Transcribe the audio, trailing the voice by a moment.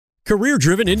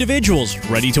Career-driven individuals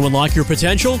ready to unlock your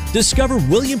potential? Discover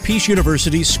William Peace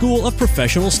University's School of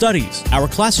Professional Studies. Our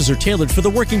classes are tailored for the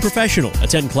working professional.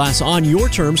 Attend class on your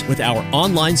terms with our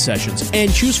online sessions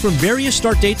and choose from various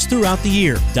start dates throughout the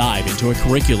year. Dive into a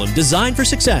curriculum designed for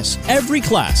success. Every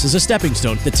class is a stepping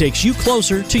stone that takes you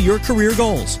closer to your career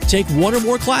goals. Take one or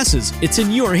more classes. It's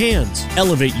in your hands.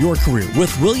 Elevate your career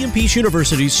with William Peace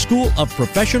University's School of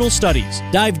Professional Studies.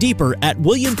 Dive deeper at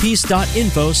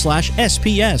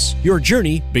williampeace.info/SPS. Your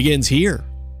journey begins here.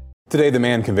 Today, the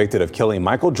man convicted of killing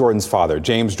Michael Jordan's father,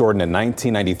 James Jordan, in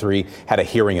 1993, had a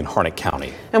hearing in Harnett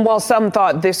County. And while some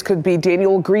thought this could be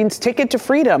Daniel Green's ticket to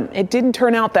freedom, it didn't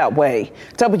turn out that way.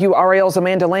 WRAL's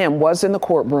Amanda Lamb was in the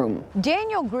courtroom.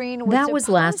 Daniel Green That was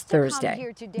last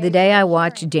Thursday, the day I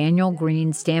watched Daniel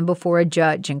Green stand before a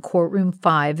judge in Courtroom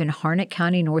 5 in Harnett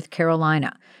County, North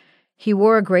Carolina. He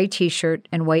wore a gray t-shirt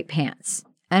and white pants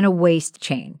and a waist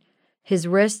chain. His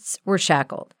wrists were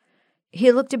shackled.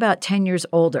 He looked about 10 years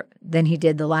older than he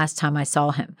did the last time I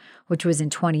saw him, which was in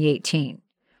 2018.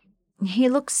 He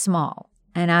looked small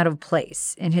and out of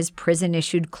place in his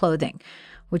prison-issued clothing,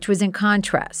 which was in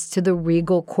contrast to the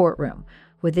regal courtroom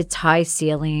with its high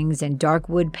ceilings and dark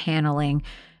wood paneling,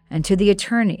 and to the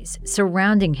attorneys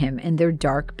surrounding him in their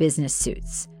dark business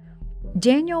suits.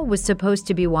 Daniel was supposed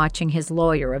to be watching his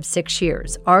lawyer of 6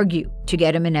 years argue to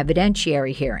get him an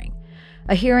evidentiary hearing.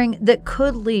 A hearing that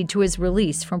could lead to his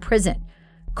release from prison,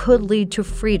 could lead to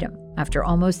freedom after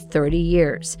almost 30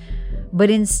 years.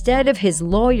 But instead of his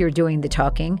lawyer doing the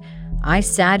talking, I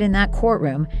sat in that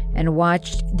courtroom and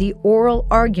watched the oral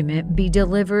argument be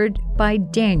delivered by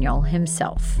Daniel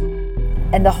himself.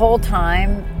 And the whole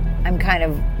time I'm kind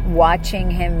of watching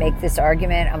him make this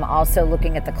argument, I'm also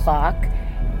looking at the clock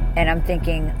and I'm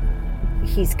thinking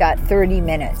he's got 30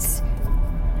 minutes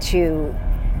to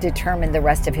determine the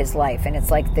rest of his life. And it's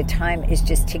like the time is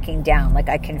just ticking down. Like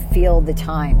I can feel the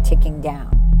time ticking down.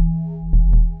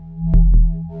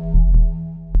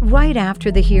 Right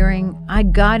after the hearing, I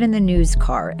got in the news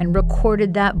car and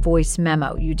recorded that voice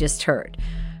memo you just heard.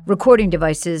 Recording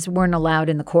devices weren't allowed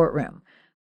in the courtroom.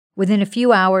 Within a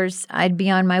few hours, I'd be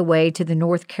on my way to the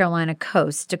North Carolina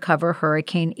coast to cover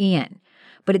Hurricane Ian.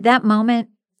 But at that moment,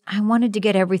 I wanted to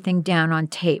get everything down on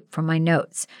tape from my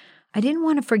notes. I didn't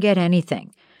want to forget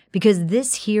anything, because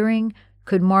this hearing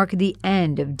could mark the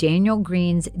end of Daniel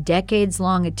Green's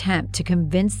decades-long attempt to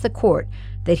convince the court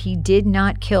that he did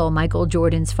not kill Michael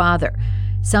Jordan's father,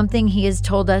 something he has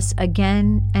told us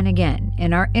again and again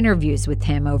in our interviews with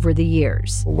him over the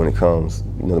years. When it comes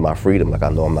to my freedom, I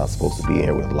know I'm not supposed to be in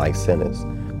here with a life sentence.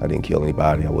 I didn't kill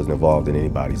anybody. I wasn't involved in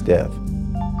anybody's death.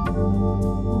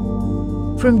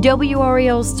 From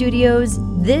WRAL Studios,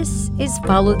 this is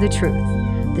Follow the Truth,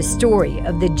 the story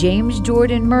of the James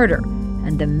Jordan murder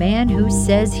and the man who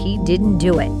says he didn't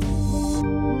do it.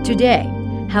 Today,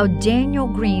 how Daniel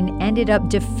Green ended up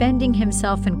defending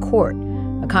himself in court,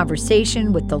 a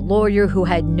conversation with the lawyer who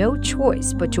had no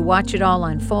choice but to watch it all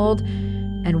unfold,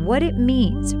 and what it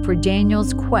means for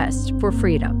Daniel's quest for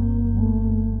freedom.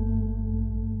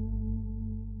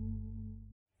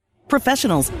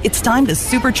 Professionals, it's time to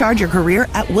supercharge your career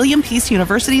at William Peace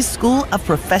University's School of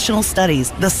Professional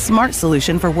Studies, the smart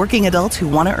solution for working adults who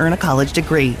want to earn a college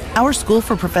degree. Our School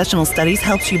for Professional Studies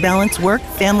helps you balance work,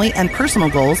 family, and personal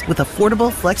goals with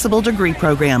affordable, flexible degree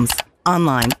programs.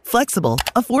 Online, flexible,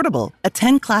 affordable.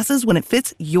 Attend classes when it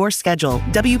fits your schedule.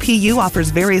 WPU offers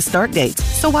various start dates,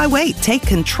 so why wait? Take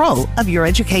control of your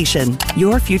education.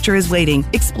 Your future is waiting.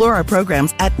 Explore our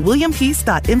programs at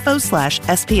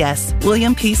williampeace.info/SPS.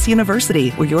 William Peace University,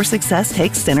 where your success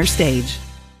takes center stage.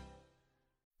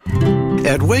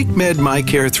 At WakeMed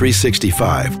MyCare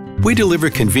 365, we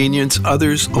deliver convenience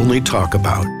others only talk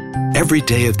about. Every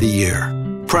day of the year.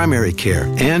 Primary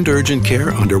care and urgent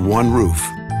care under one roof.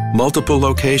 Multiple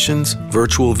locations,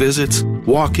 virtual visits,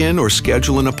 walk-in or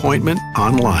schedule an appointment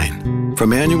online.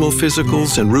 From annual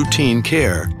physicals and routine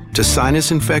care to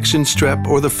sinus infection, strep,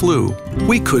 or the flu,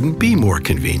 we couldn't be more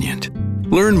convenient.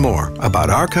 Learn more about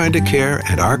our kind of care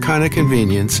and our kind of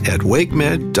convenience at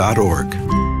wakemed.org.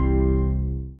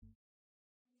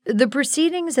 The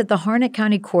proceedings at the Harnett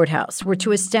County Courthouse were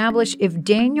to establish if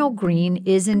Daniel Green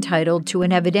is entitled to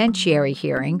an evidentiary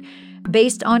hearing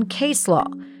based on case law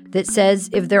that says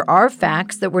if there are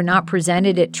facts that were not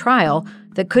presented at trial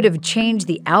that could have changed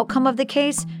the outcome of the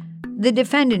case, the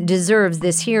defendant deserves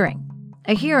this hearing,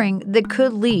 a hearing that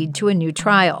could lead to a new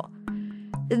trial.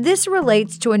 This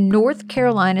relates to a North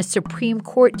Carolina Supreme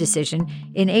Court decision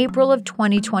in April of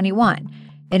 2021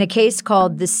 in a case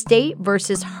called the State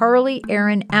versus Hurley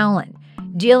Aaron Allen,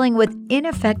 dealing with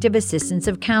ineffective assistance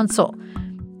of counsel.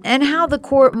 and how the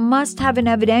court must have an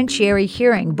evidentiary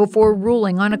hearing before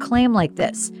ruling on a claim like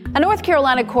this. A North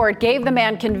Carolina court gave the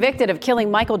man convicted of killing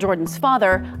Michael Jordan's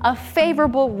father a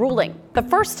favorable ruling, the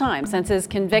first time since his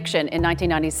conviction in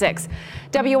 1996.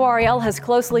 WRAL has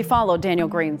closely followed Daniel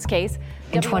Green's case.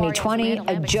 In 2020,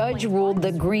 a judge ruled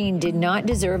that Green did not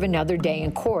deserve another day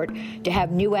in court to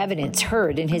have new evidence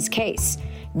heard in his case.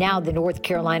 Now the North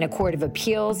Carolina Court of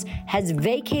Appeals has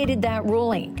vacated that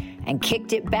ruling and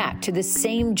kicked it back to the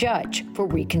same judge for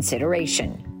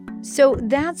reconsideration. So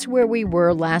that's where we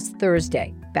were last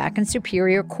Thursday, back in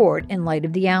Superior Court in light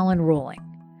of the Allen ruling.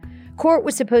 Court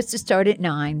was supposed to start at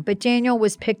 9, but Daniel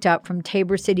was picked up from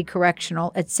Tabor City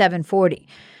Correctional at 7:40,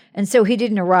 and so he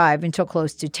didn't arrive until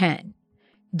close to 10.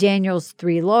 Daniel's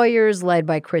 3 lawyers, led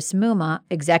by Chris Muma,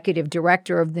 executive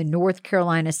director of the North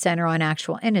Carolina Center on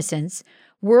Actual Innocence,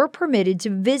 were permitted to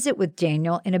visit with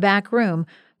Daniel in a back room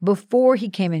before he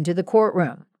came into the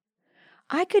courtroom.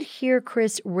 I could hear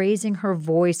Chris raising her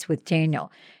voice with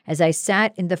Daniel as I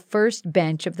sat in the first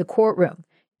bench of the courtroom,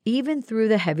 even through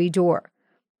the heavy door.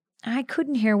 I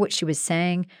couldn't hear what she was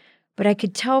saying, but I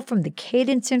could tell from the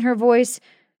cadence in her voice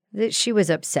that she was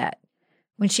upset.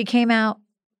 When she came out,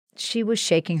 she was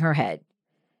shaking her head.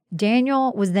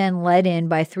 Daniel was then led in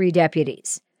by 3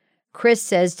 deputies. Chris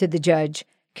says to the judge,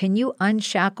 "Can you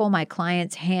unshackle my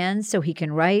client's hands so he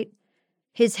can write?"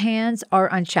 His hands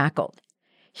are unshackled.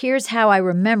 Here's how I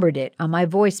remembered it on my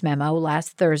voice memo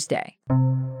last Thursday.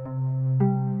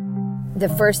 The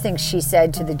first thing she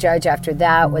said to the judge after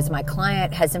that was, "My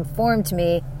client has informed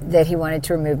me that he wanted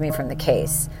to remove me from the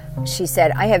case." She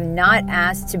said, "I have not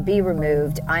asked to be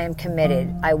removed. I am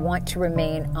committed. I want to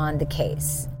remain on the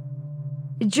case."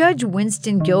 Judge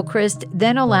Winston Gilchrist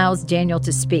then allows Daniel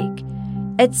to speak.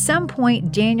 At some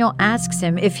point, Daniel asks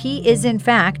him if he is in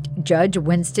fact Judge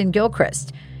Winston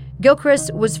Gilchrist.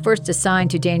 Gilchrist was first assigned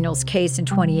to Daniel's case in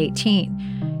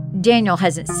 2018. Daniel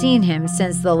hasn't seen him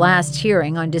since the last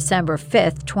hearing on December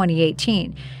 5th,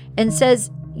 2018, and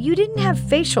says, "You didn't have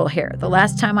facial hair the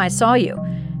last time I saw you."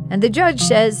 And the judge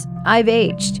says, "I've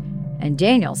aged." And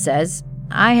Daniel says,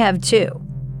 "I have too."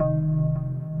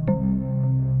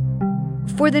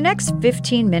 For the next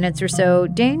 15 minutes or so,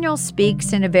 Daniel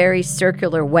speaks in a very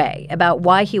circular way about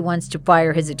why he wants to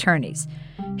fire his attorneys.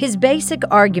 His basic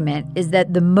argument is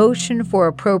that the motion for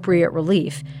appropriate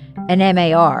relief, an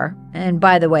MAR, and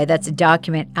by the way, that's a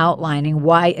document outlining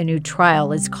why a new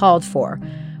trial is called for,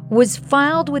 was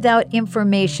filed without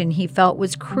information he felt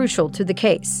was crucial to the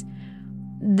case.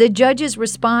 The judge's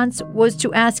response was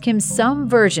to ask him some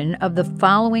version of the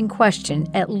following question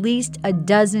at least a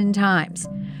dozen times.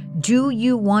 Do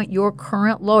you want your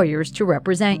current lawyers to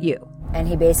represent you? And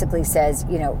he basically says,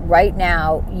 right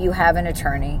now you have an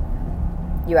attorney.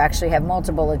 You actually have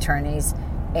multiple attorneys,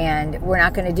 and we're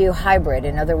not going to do hybrid.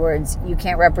 In other words, you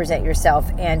can't represent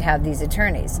yourself and have these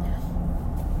attorneys.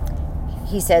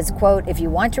 He says, quote, "If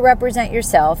you want to represent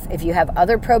yourself, if you have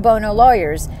other pro bono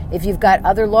lawyers, if you've got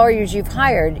other lawyers you've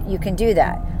hired, you can do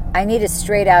that. I need a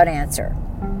straight out answer."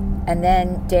 And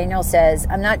then Daniel says,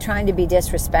 "I'm not trying to be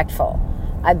disrespectful.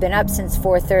 I've been up since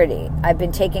 4:30. I've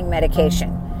been taking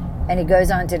medication." And he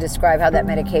goes on to describe how that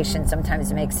medication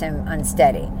sometimes makes him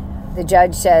unsteady. The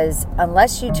judge says,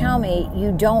 "Unless you tell me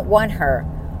you don't want her,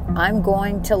 I'm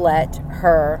going to let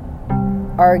her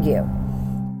argue."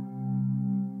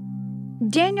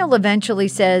 Daniel eventually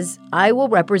says, "I will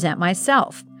represent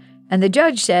myself." And the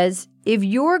judge says, "If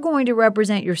you're going to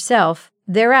represent yourself,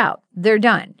 they're out. They're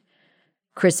done."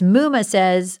 Chris Muma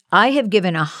says, "I have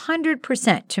given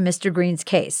 100% to Mr. Green's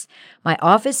case. My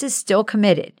office is still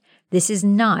committed. This is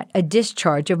not a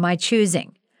discharge of my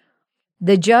choosing."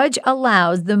 The judge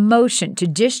allows the motion to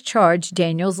discharge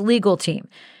Daniel's legal team,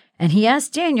 and he asks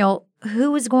Daniel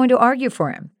who is going to argue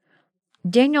for him.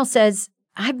 Daniel says,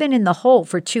 "I've been in the hole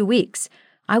for 2 weeks.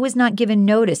 I was not given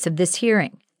notice of this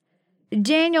hearing."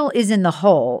 Daniel is in the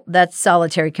hole, that's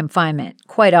solitary confinement,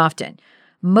 quite often.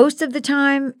 Most of the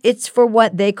time, it's for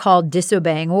what they call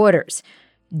disobeying orders.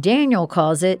 Daniel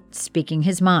calls it speaking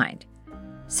his mind.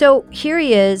 So here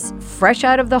he is, fresh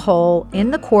out of the hole,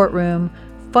 in the courtroom,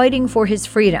 fighting for his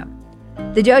freedom.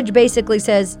 The judge basically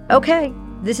says, "Okay,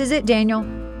 this is it, Daniel.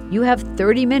 You have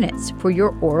 30 minutes for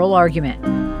your oral argument."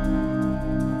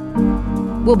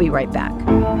 We'll be right back.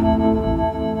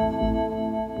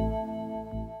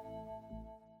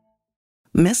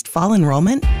 Missed fall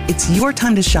enrollment? It's your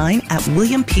time to shine at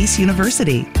William Peace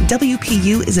University.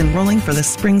 WPU is enrolling for the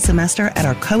spring semester at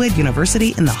our co-ed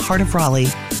university in the heart of Raleigh.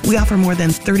 We offer more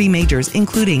than 30 majors,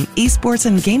 including esports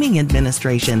and gaming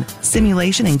administration,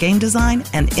 simulation and game design,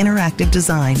 and interactive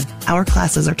design. Our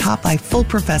classes are taught by full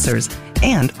professors,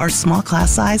 And our small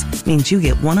class size means you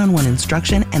get one-on-one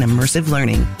instruction and immersive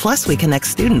learning. Plus, we connect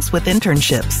students with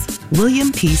internships.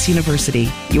 William Peace University,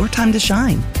 your time to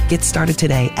shine. Get started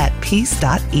today at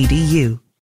peace.edu.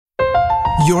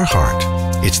 Your heart.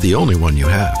 It's the only one you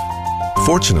have.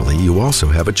 Fortunately, you also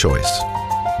have a choice.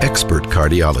 Expert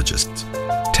cardiologists,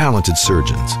 talented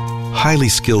surgeons, highly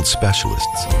skilled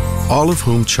specialists, all of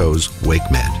whom chose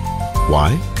WakeMed.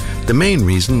 Why? The main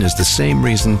reason is the same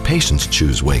reason patients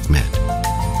choose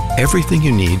WakeMed. Everything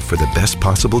you need for the best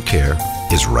possible care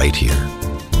is right here.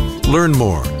 Learn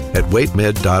more at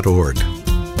wakemed.org.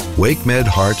 WakeMed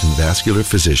Heart and Vascular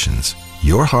Physicians.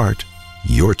 Your heart,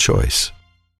 your choice.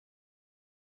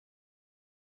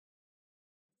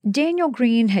 Daniel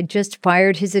Green had just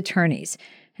fired his attorneys,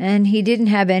 and he didn't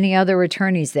have any other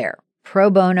attorneys there, pro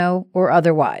bono or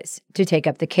otherwise, to take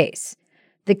up the case.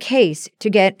 The case to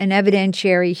get an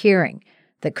evidentiary hearing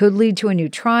that could lead to a new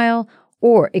trial,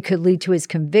 or it could lead to his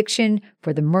conviction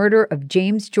for the murder of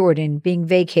James Jordan being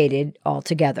vacated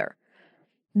altogether.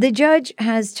 The judge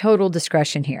has total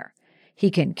discretion here.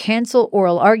 He can cancel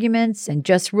oral arguments and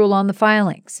just rule on the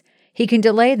filings. He can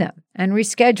delay them and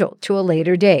reschedule to a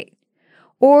later date.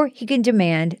 Or he can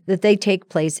demand that they take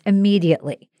place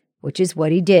immediately, which is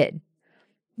what he did.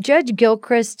 Judge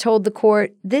Gilchrist told the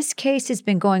court this case has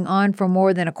been going on for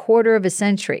more than a quarter of a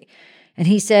century, and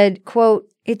he said, quote,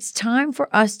 "It's time for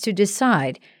us to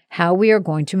decide how we are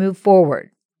going to move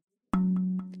forward."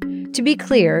 To be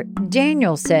clear,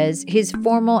 Daniel says his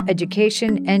formal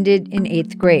education ended in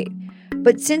 8th grade,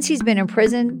 but since he's been in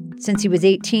prison since he was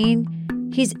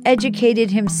 18, he's educated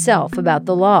himself about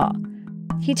the law.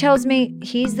 He tells me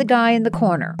he's the guy in the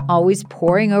corner, always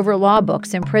poring over law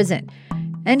books in prison.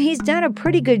 And he's done a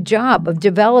pretty good job of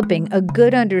developing a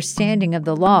good understanding of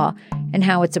the law and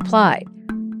how it's applied.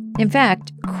 In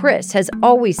fact, Chris has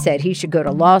always said he should go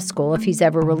to law school if he's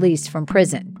ever released from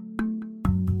prison.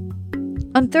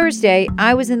 On Thursday,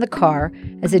 I was in the car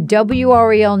as a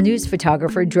WRAL news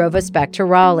photographer drove us back to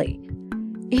Raleigh.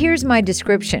 Here's my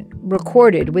description,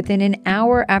 recorded within an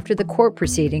hour after the court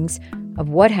proceedings, of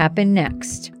what happened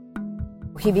next.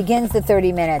 He begins the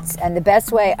 30 minutes, and the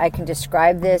best way I can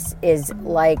describe this is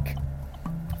like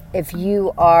if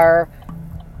you are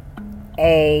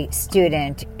a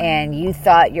student and you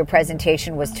thought your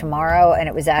presentation was tomorrow and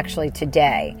it was actually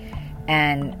today.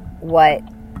 And what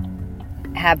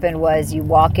happened was you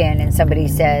walk in and somebody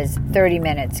says, 30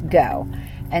 minutes, go.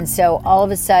 And so all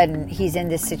of a sudden he's in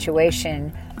this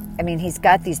situation. I mean, he's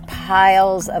got these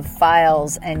piles of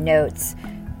files and notes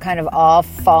kind of all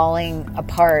falling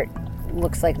apart,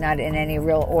 looks like not in any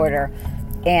real order.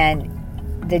 And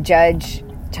the judge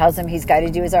tells him he's got to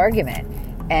do his argument.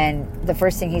 And the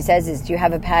first thing he says is, do you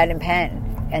have a pad and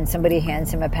pen? And somebody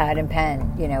hands him a pad and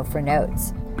pen, for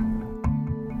notes.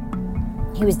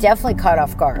 He was definitely caught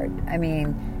off guard. I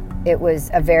mean, it was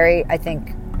a very, I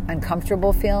think,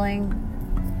 uncomfortable feeling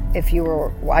if you were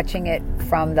watching it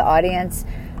from the audience.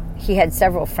 He had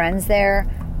several friends there.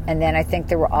 And then I think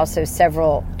there were also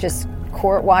several just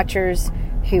court watchers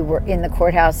who were in the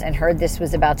courthouse and heard this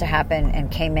was about to happen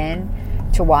and came in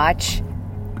to watch.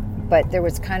 But there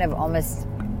was kind of almost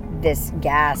this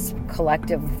gasp,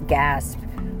 collective gasp,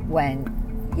 when,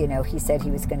 he said he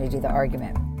was going to do the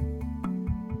argument.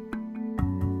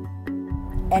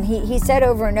 And he said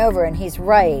over and over, and he's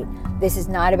right, this is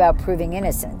not about proving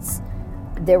innocence.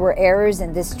 There were errors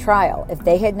in this trial. If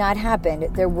they had not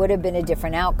happened, there would have been a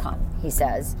different outcome, he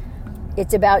says.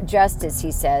 It's about justice,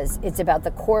 he says. It's about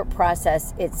the court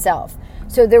process itself.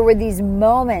 So there were these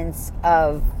moments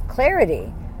of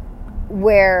clarity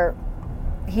where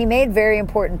he made very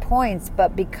important points,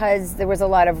 but because there was a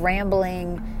lot of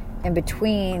rambling in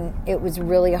between, it was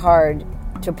really hard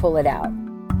to pull it out.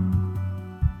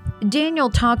 Daniel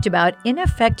talked about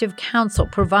ineffective counsel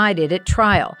provided at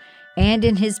trial and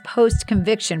in his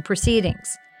post-conviction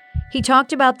proceedings. He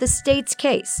talked about the state's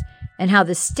case and how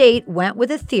the state went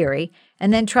with a theory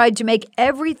and then tried to make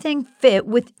everything fit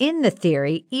within the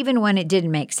theory, even when it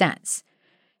didn't make sense.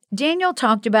 Daniel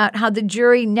talked about how the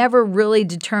jury never really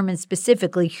determined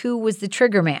specifically who was the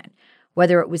trigger man,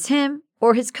 whether it was him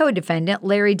or his co-defendant,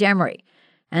 Larry Demery,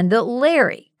 and that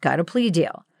Larry got a plea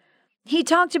deal. He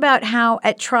talked about how,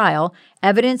 at trial,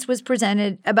 evidence was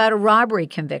presented about a robbery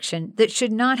conviction that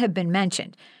should not have been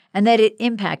mentioned and that it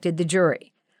impacted the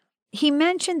jury. He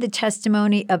mentioned the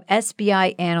testimony of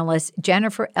SBI analyst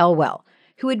Jennifer Elwell,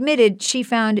 who admitted she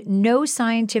found no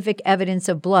scientific evidence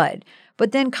of blood,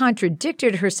 but then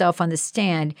contradicted herself on the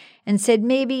stand and said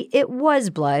maybe it was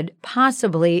blood,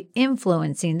 possibly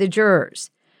influencing the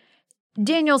jurors.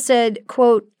 Daniel said,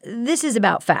 quote, "This is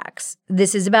about facts.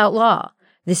 This is about law.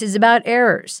 This is about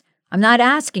errors. I'm not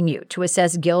asking you to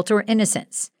assess guilt or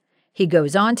innocence. He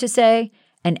goes on to say,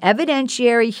 an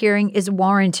evidentiary hearing is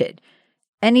warranted.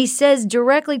 And he says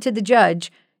directly to the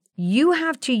judge, you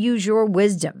have to use your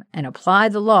wisdom and apply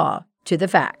the law to the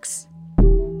facts.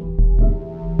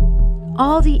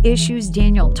 All the issues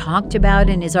Daniel talked about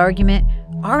in his argument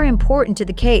are important to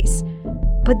the case,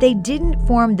 but they didn't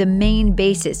form the main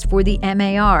basis for the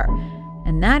MAR,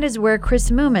 and that is where Chris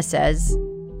Muma says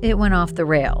it went off the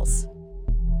rails.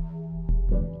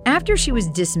 After she was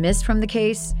dismissed from the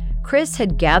case, Chris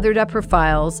had gathered up her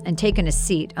files and taken a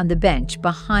seat on the bench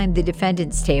behind the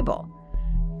defendant's table.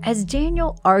 As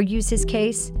Daniel argues his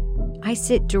case, I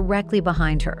sit directly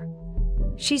behind her.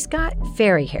 She's got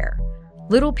fairy hair,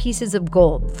 little pieces of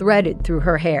gold threaded through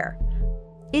her hair.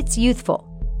 It's youthful,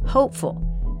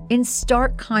 hopeful, in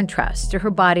stark contrast to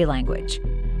her body language.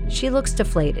 She looks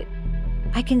deflated.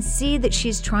 I can see that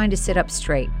she's trying to sit up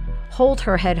straight, hold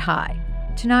her head high,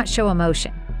 to not show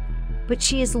emotion. But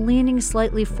she is leaning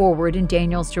slightly forward in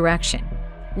Daniel's direction,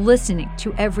 listening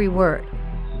to every word,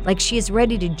 like she is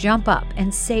ready to jump up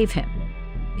and save him,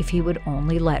 if he would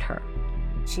only let her.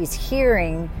 She's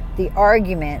hearing the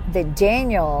argument that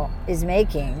Daniel is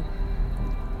making,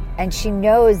 and she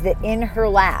knows that in her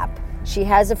lap, she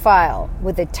has a file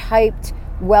with a typed,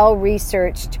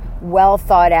 well-researched,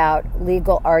 well-thought-out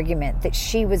legal argument that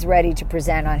she was ready to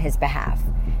present on his behalf.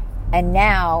 And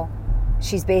now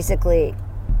she's basically,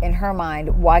 in her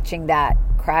mind, watching that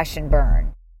crash and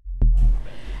burn.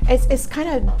 It's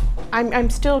kind of, I'm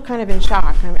still kind of in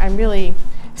shock. I'm really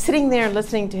sitting there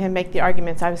listening to him make the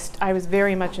arguments. I was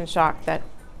very much in shock that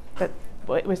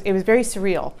it was very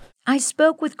surreal. I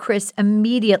spoke with Chris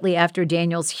immediately after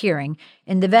Daniel's hearing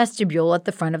in the vestibule at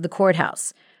the front of the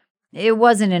courthouse. It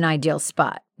wasn't an ideal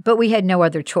spot, but we had no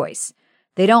other choice.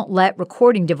 They don't let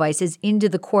recording devices into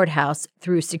the courthouse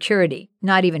through security,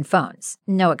 not even phones,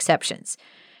 no exceptions.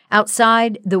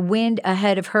 Outside, the wind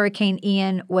ahead of Hurricane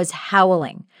Ian was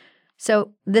howling.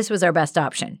 So this was our best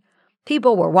option.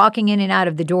 People were walking in and out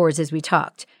of the doors as we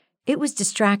talked. It was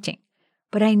distracting,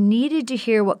 but I needed to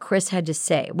hear what Chris had to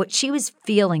say, what she was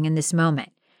feeling in this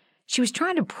moment. She was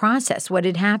trying to process what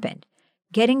had happened,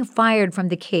 getting fired from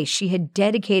the case she had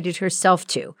dedicated herself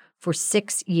to for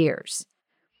 6 years.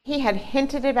 He had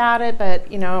hinted about it, but,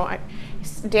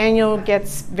 Daniel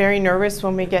gets very nervous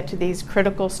when we get to these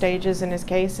critical stages in his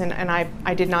case, and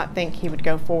I did not think he would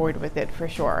go forward with it for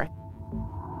sure.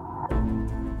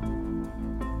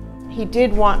 He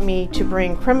did want me to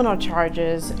bring criminal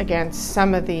charges against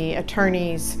some of the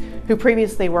attorneys who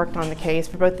previously worked on the case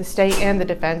for both the state and the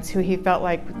defense, who he felt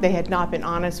like they had not been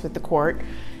honest with the court.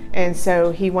 And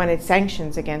so he wanted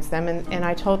sanctions against them, and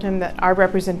I told him that our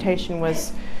representation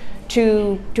was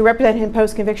to represent him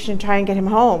post-conviction and try and get him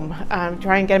home,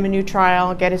 try and get him a new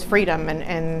trial, get his freedom,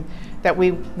 and that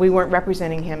we weren't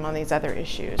representing him on these other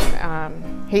issues.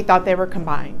 He thought they were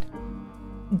combined.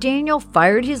 Daniel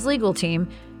fired his legal team,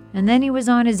 and then he was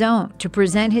on his own to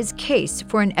present his case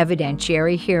for an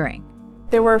evidentiary hearing.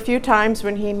 There were a few times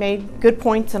when he made good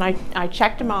points, and I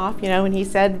checked him off, and he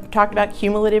talked about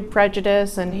cumulative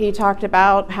prejudice, and he talked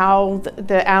about how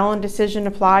the Allen decision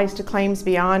applies to claims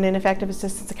beyond ineffective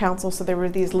assistance of counsel. So there were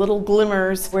these little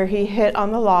glimmers where he hit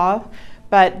on the law,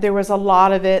 but there was a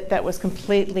lot of it that was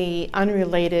completely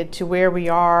unrelated to where we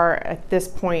are at this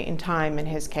point in time in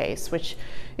his case, which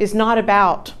is not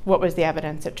about what was the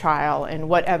evidence at trial and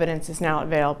what evidence is now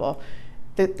available.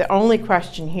 The only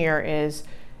question here is,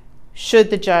 should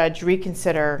the judge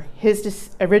reconsider his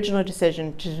original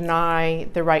decision to deny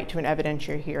the right to an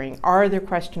evidentiary hearing? Are there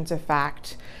questions of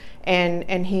fact? And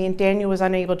Daniel was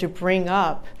unable to bring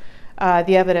up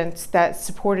the evidence that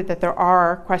supported that there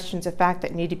are questions of fact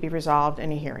that need to be resolved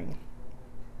in a hearing.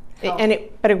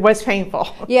 But it was painful.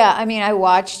 Yeah, I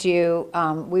watched you.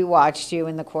 We watched you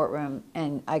in the courtroom,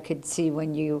 and I could see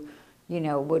when you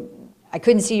I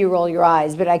couldn't see you roll your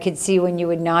eyes, but I could see when you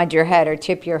would nod your head or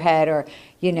tip your head or,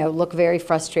 look very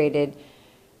frustrated.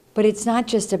 But it's not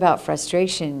just about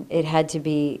frustration. It had to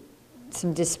be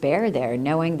some despair there,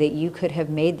 knowing that you could have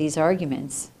made these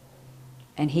arguments,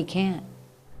 and he can't.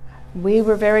 We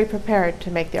were very prepared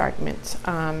to make the arguments,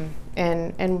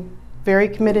 and very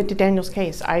committed to Daniel's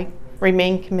case. I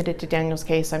remain committed to Daniel's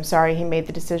case. I'm sorry he made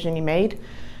the decision he made.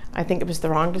 I think it was the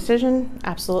wrong decision,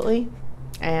 absolutely.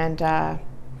 And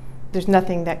there's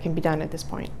nothing that can be done at this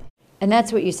point. And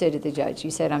that's what you said to the judge. You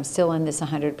said, I'm still in this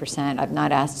 100%. I've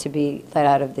not asked to be let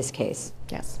out of this case.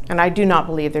 Yes, and I do not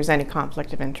believe there's any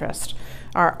conflict of interest.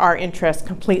 Our interests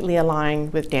completely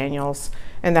aligned with Daniel's,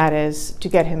 and that is to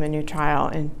get him a new trial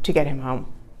and to get him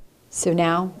home. So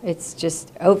now it's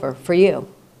just over for you.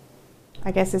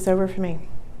 I guess it's over for me.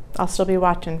 I'll still be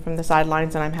watching from the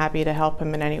sidelines, and I'm happy to help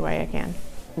him in any way I can.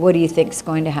 What do you think is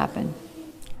going to happen?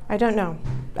 I don't know.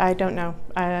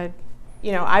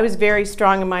 I was very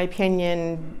strong in my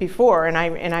opinion before, and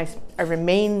I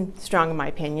remain strong in my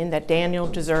opinion that Daniel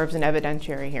deserves an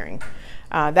evidentiary hearing.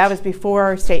 That was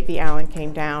before State v. Allen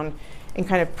came down and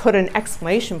kind of put an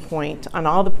exclamation point on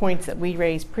all the points that we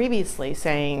raised previously,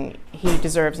 saying he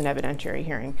deserves an evidentiary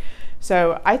hearing.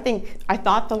 So I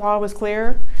thought the law was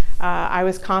clear. I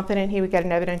was confident he would get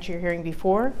an evidentiary hearing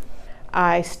before.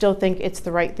 I still think it's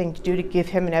the right thing to do to give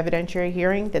him an evidentiary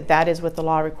hearing, that is what the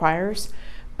law requires.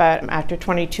 But after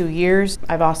 22 years,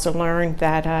 I've also learned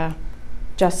that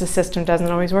justice system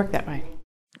doesn't always work that way.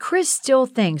 Chris still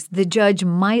thinks the judge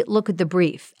might look at the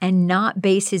brief and not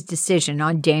base his decision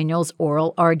on Daniel's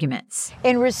oral arguments.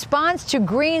 In response to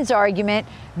Green's argument,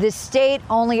 the state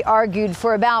only argued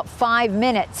for about 5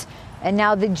 minutes. And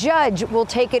now the judge will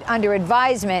take it under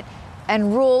advisement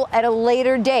and rule at a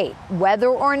later date whether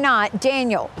or not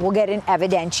Daniel will get an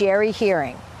evidentiary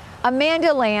hearing.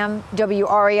 Amanda Lamb,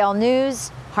 WRAL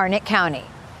News, Harnett County.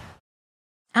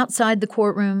 Outside the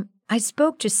courtroom, I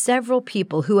spoke to several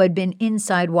people who had been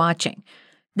inside watching.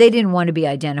 They didn't want to be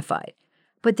identified,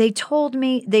 but they told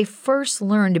me they first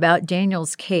learned about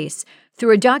Daniel's case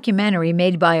through a documentary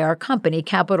made by our company,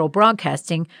 Capital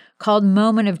Broadcasting, called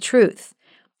Moment of Truth.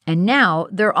 And now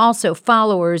they're also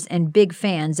followers and big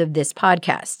fans of this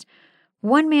podcast.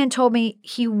 One man told me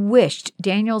he wished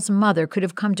Daniel's mother could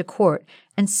have come to court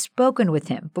and spoken with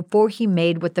him before he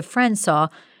made what the friend saw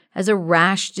as a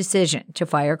rash decision to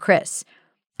fire Chris.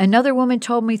 Another woman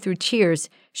told me through tears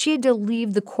she had to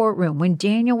leave the courtroom when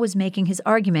Daniel was making his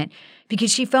argument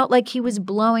because she felt like he was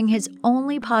blowing his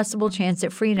only possible chance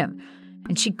at freedom,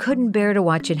 and she couldn't bear to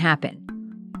watch it happen.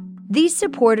 These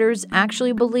supporters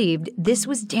actually believed this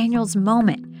was Daniel's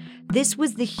moment. This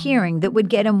was the hearing that would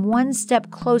get him one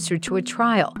step closer to a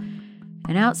trial.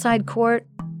 And outside court,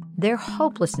 their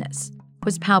hopelessness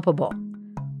was palpable.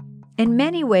 In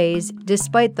many ways,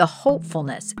 despite the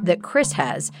hopefulness that Chris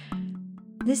has,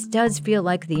 this does feel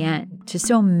like the end to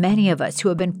so many of us who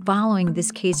have been following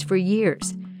this case for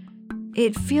years.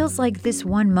 It feels like this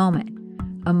one moment,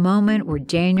 a moment where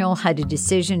Daniel had a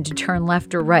decision to turn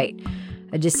left or right,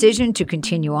 a decision to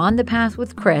continue on the path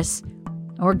with Chris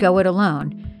or go it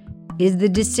alone, is the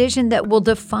decision that will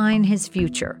define his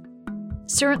future.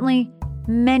 Certainly,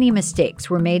 many mistakes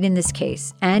were made in this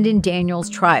case and in Daniel's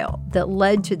trial that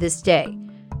led to this day.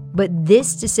 But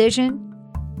this decision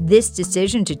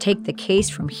to take the case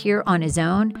from here on his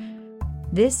own,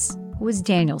 this was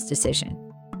Daniel's decision,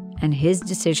 and his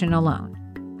decision alone.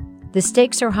 The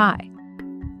stakes are high,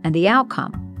 and the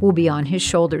outcome will be on his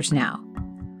shoulders now.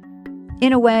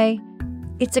 In a way,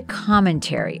 it's a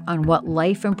commentary on what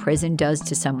life in prison does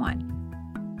to someone.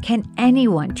 Can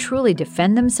anyone truly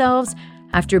defend themselves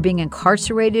after being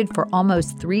incarcerated for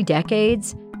almost 3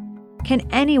 decades? Can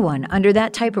anyone under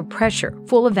that type of pressure,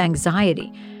 full of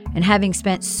anxiety, and having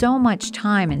spent so much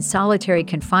time in solitary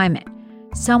confinement,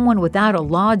 someone without a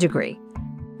law degree,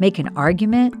 make an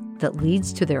argument that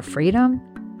leads to their freedom?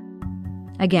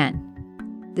 Again,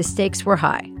 the stakes were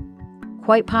high,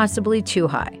 quite possibly too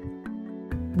high.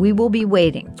 We will be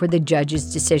waiting for the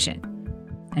judge's decision,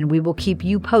 and we will keep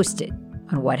you posted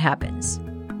on what happens.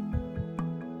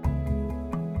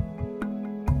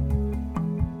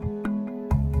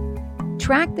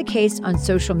 Track the case on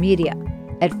social media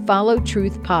at Follow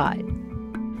Truth Pod.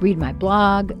 Read my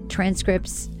blog,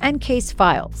 transcripts, and case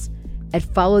files at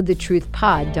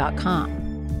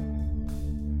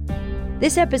followthetruthpod.com.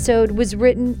 This episode was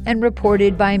written and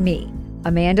reported by me,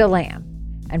 Amanda Lamb,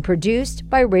 and produced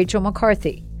by Rachel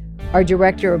McCarthy. Our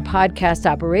director of podcast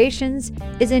operations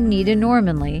is Anita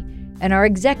Normanley, and our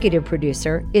executive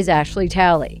producer is Ashley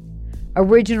Talley.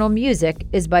 Original music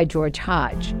is by George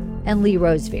Hodge and Lee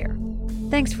Rosevere.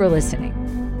 Thanks for listening.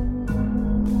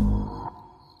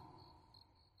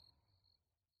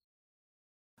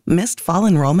 Missed fall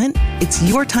enrollment? It's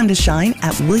your time to shine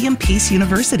at William Peace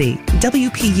University.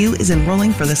 WPU is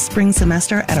enrolling for the spring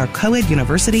semester at our co-ed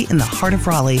university in the heart of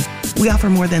Raleigh. We offer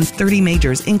more than 30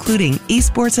 majors, including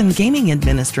esports and gaming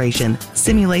administration,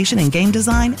 simulation and game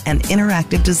design, and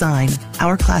interactive design.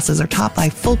 Our classes are taught by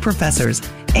full professors,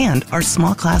 and our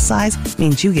small class size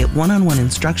means you get one-on-one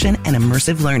instruction and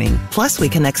immersive learning. Plus, we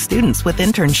connect students with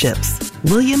internships.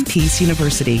 William Peace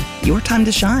University, your time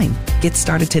to shine. Get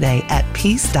started today at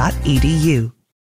peace.edu.